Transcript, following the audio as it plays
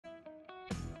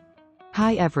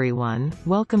Hi everyone,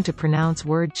 welcome to Pronounce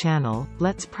Word channel.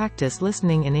 Let's practice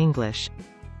listening in English.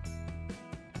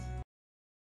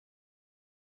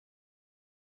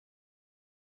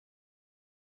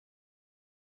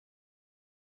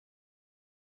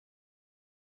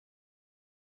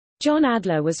 John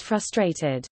Adler was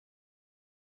frustrated.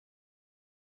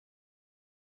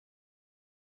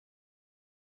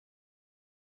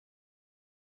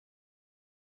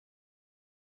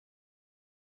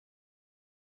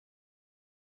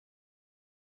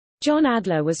 John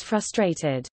Adler was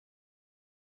frustrated.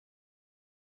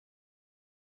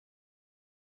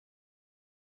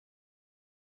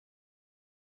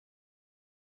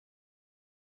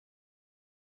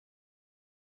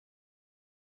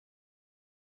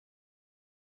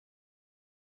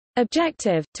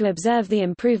 Objective, to observe the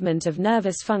improvement of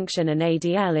nervous function and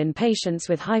ADL in patients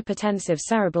with hypertensive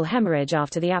cerebral hemorrhage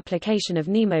after the application of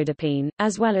nimodipine,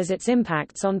 as well as its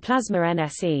impacts on plasma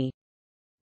NSE.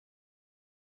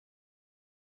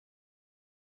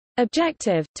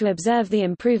 Objective, to observe the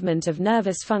improvement of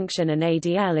nervous function and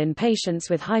ADL in patients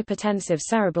with hypertensive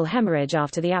cerebral hemorrhage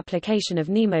after the application of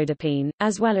nimodipine,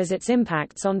 as well as its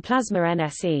impacts on plasma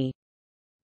NSE.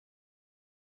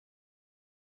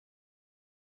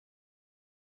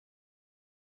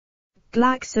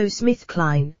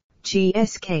 GlaxoSmithKline,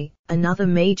 GSK, another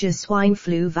major swine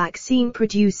flu vaccine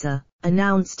producer,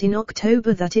 announced in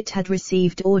October that it had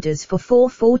received orders for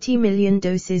 440 million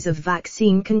doses of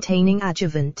vaccine containing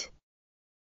adjuvant.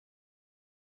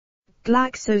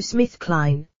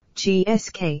 GlaxoSmithKline,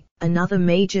 GSK, another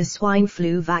major swine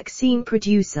flu vaccine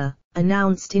producer,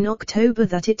 announced in October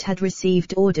that it had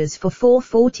received orders for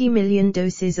 440 million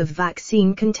doses of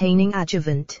vaccine containing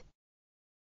adjuvant.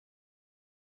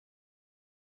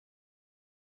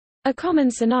 A common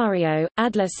scenario,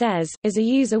 Adler says, is a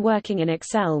user working in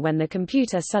Excel when the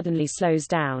computer suddenly slows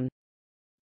down.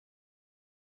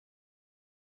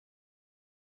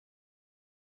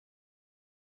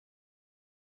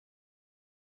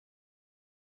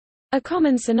 A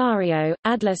common scenario,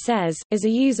 Adler says, is a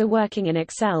user working in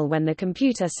Excel when the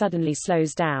computer suddenly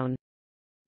slows down.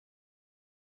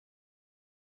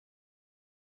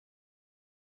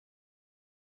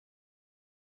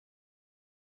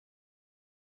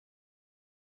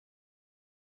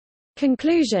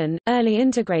 Conclusion: early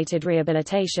integrated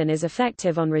rehabilitation is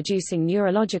effective on reducing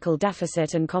neurological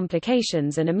deficit and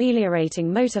complications and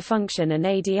ameliorating motor function and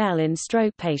ADL in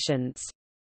stroke patients.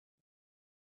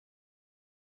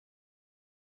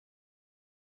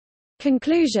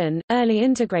 Conclusion: early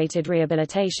integrated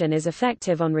rehabilitation is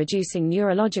effective on reducing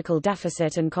neurological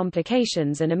deficit and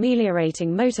complications and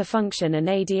ameliorating motor function and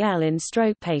ADL in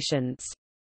stroke patients.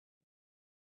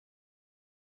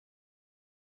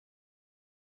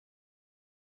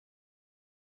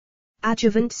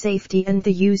 Adjuvant safety and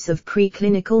the use of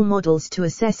preclinical models to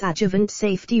assess adjuvant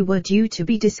safety were due to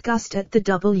be discussed at the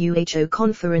WHO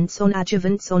Conference on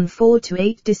Adjuvants on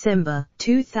 4–8 December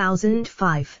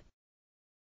 2005.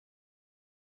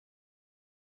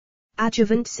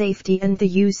 Adjuvant safety and the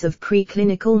use of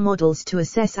preclinical models to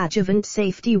assess adjuvant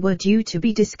safety were due to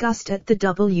be discussed at the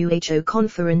WHO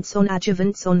Conference on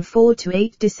Adjuvants on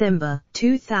 4–8 December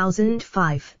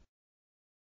 2005.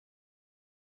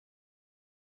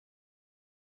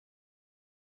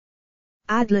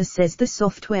 Adler says the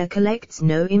software collects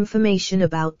no information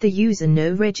about the user.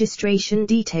 No registration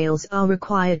details are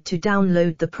required to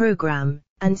download the program,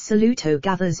 and Saluto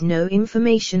gathers no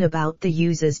information about the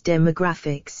user's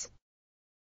demographics.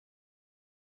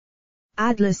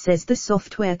 Adler says the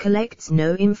software collects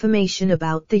no information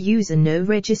about the user. No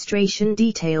registration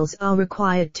details are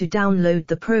required to download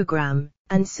the program,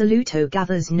 and Saluto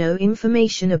gathers no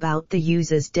information about the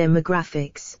user's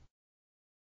demographics.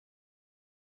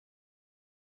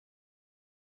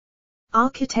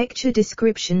 Architecture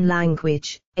Description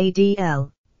Language,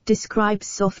 ADL, describes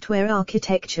software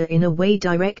architecture in a way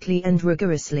directly and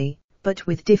rigorously, but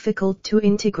with difficult to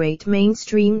integrate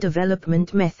mainstream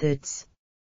development methods.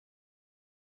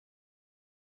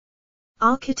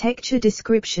 Architecture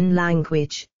Description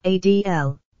Language,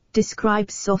 ADL,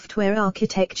 describes software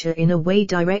architecture in a way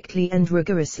directly and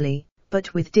rigorously,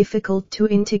 but with difficult to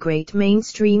integrate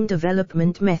mainstream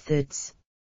development methods.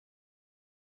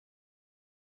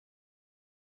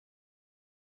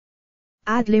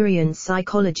 Adlerian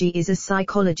psychology is a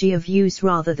psychology of use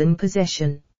rather than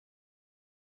possession.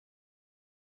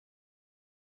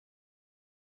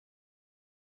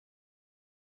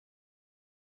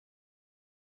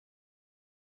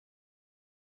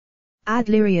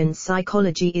 Adlerian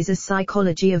psychology is a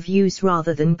psychology of use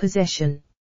rather than possession.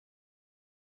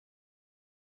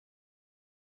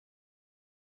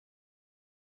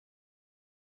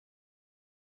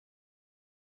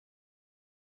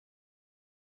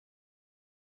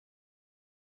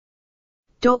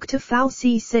 Dr.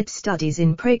 Fauci said studies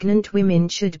in pregnant women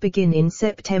should begin in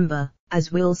September,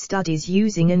 as will studies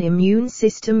using an immune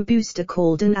system booster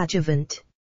called an adjuvant.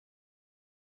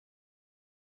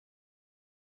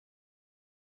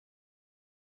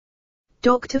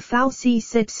 Dr. Fauci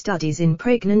said studies in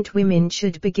pregnant women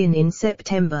should begin in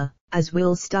September, as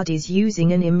will studies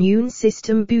using an immune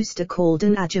system booster called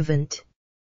an adjuvant.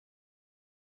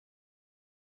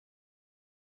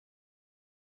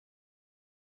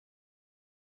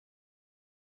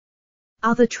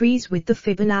 Other trees with the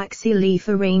Fibonacci leaf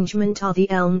arrangement are the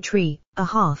elm tree,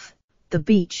 1/2, the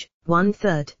beech,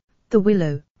 1/3, the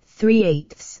willow,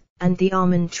 3/8, and the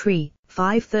almond tree,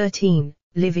 5/13,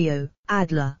 Livio,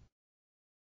 Adler.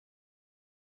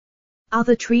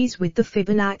 Other trees with the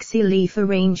Fibonacci leaf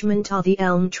arrangement are the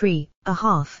elm tree,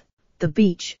 1/2, the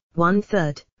beech,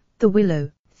 1/3, the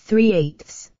willow,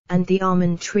 3/8, and the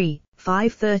almond tree,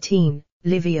 5/13,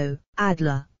 Livio,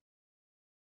 Adler.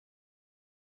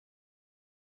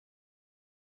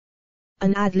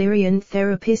 An Adlerian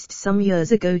therapist some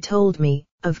years ago told me,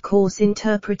 of course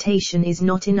interpretation is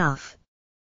not enough.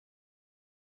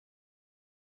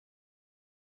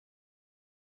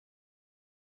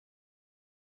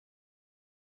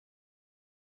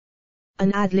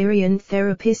 An Adlerian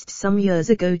therapist some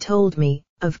years ago told me,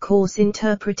 of course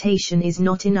interpretation is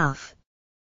not enough.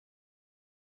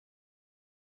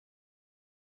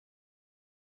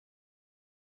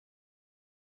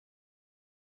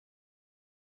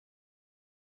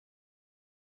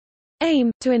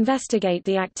 Aim, to investigate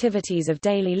the activities of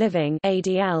daily living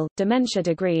ADL, dementia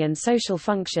degree and social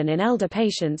function in elder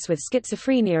patients with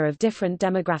schizophrenia of different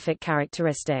demographic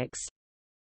characteristics.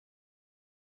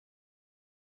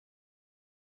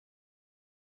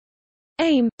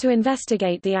 Aim, to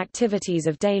investigate the activities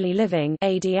of daily living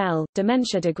ADL,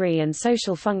 dementia degree and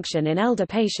social function in elder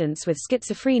patients with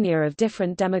schizophrenia of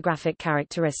different demographic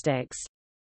characteristics.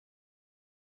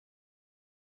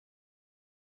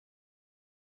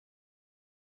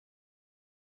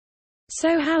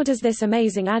 So how does this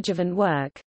amazing adjuvant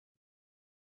work?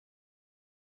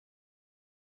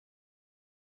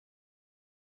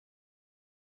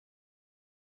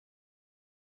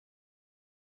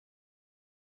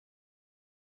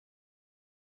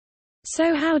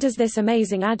 So how does this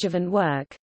amazing adjuvant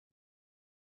work?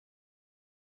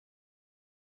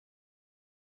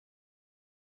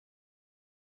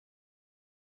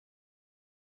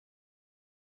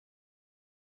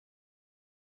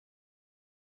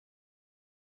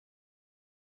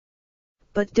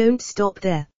 But don't stop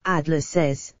there, Adler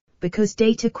says, because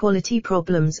data quality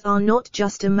problems are not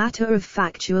just a matter of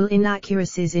factual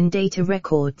inaccuracies in data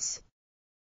records.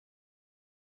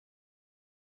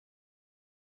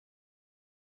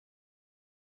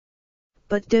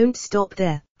 But don't stop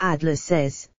there, Adler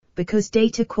says, because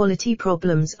data quality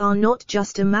problems are not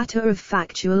just a matter of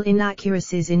factual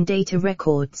inaccuracies in data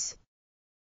records.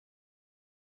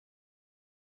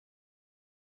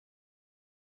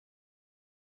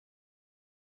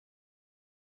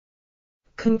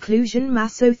 Conclusion: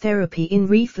 Massotherapy in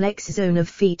reflex zone of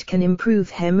feet can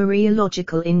improve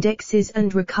hemorrhagical indexes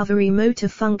and recovery motor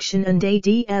function and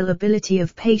ADL ability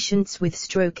of patients with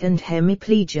stroke and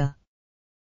hemiplegia.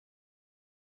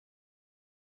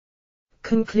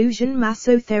 Conclusion: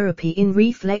 Massotherapy in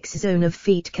reflex zone of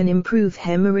feet can improve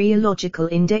hemorrhagical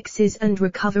indexes and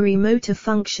recovery motor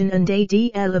function and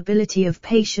ADL ability of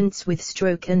patients with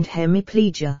stroke and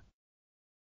hemiplegia.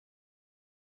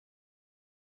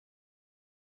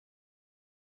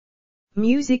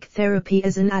 Music therapy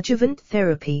as an adjuvant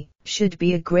therapy should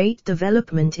be a great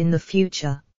development in the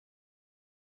future.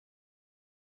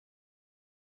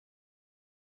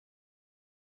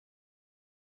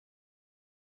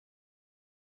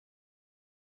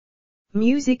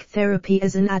 Music therapy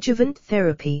as an adjuvant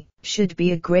therapy should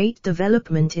be a great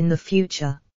development in the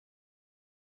future.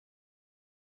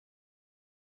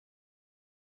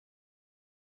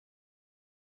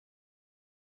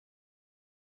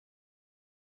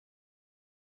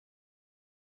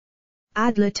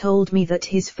 Adler told me that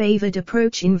his favored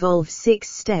approach involves 6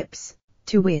 steps,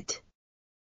 to wit: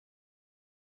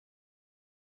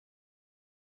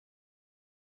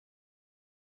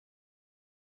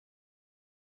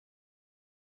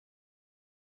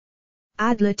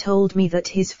 Adler told me that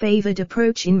his favored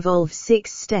approach involves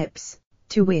 6 steps,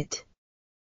 to wit: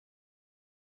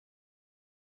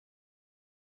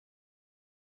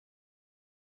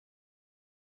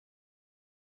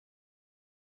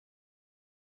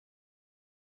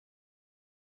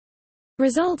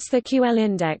 Results: the QL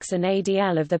index and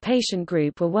ADL of the patient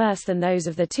group were worse than those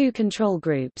of the 2 control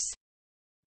groups.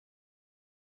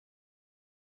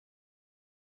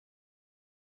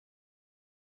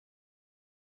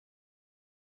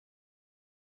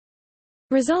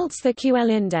 Results: the QL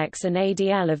index and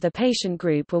ADL of the patient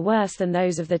group were worse than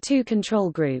those of the two control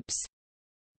groups.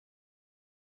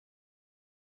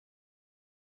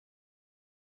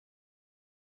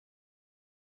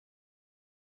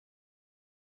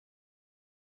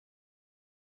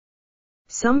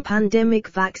 Some pandemic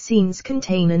vaccines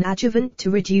contain an adjuvant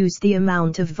to reduce the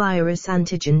amount of virus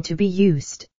antigen to be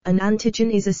used. An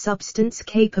antigen is a substance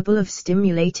capable of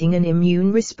stimulating an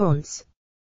immune response.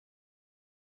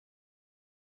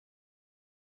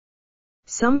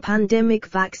 Some pandemic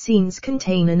vaccines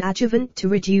contain an adjuvant to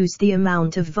reduce the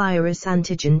amount of virus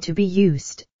antigen to be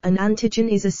used. An antigen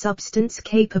is a substance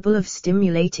capable of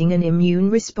stimulating an immune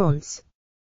response.